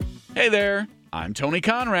Hey there, I'm Tony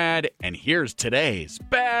Conrad, and here's today's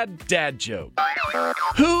bad dad joke.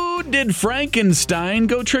 Who did Frankenstein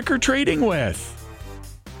go trick-or-treating with?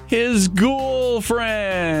 His ghoul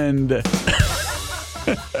friend. And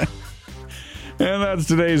that's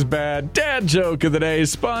today's bad dad joke of the day,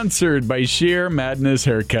 sponsored by Sheer Madness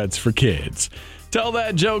Haircuts for Kids. Tell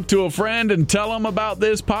that joke to a friend and tell them about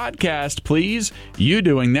this podcast, please. You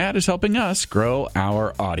doing that is helping us grow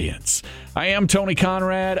our audience. I am Tony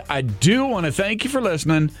Conrad. I do want to thank you for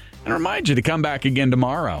listening and remind you to come back again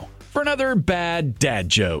tomorrow for another bad dad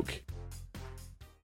joke.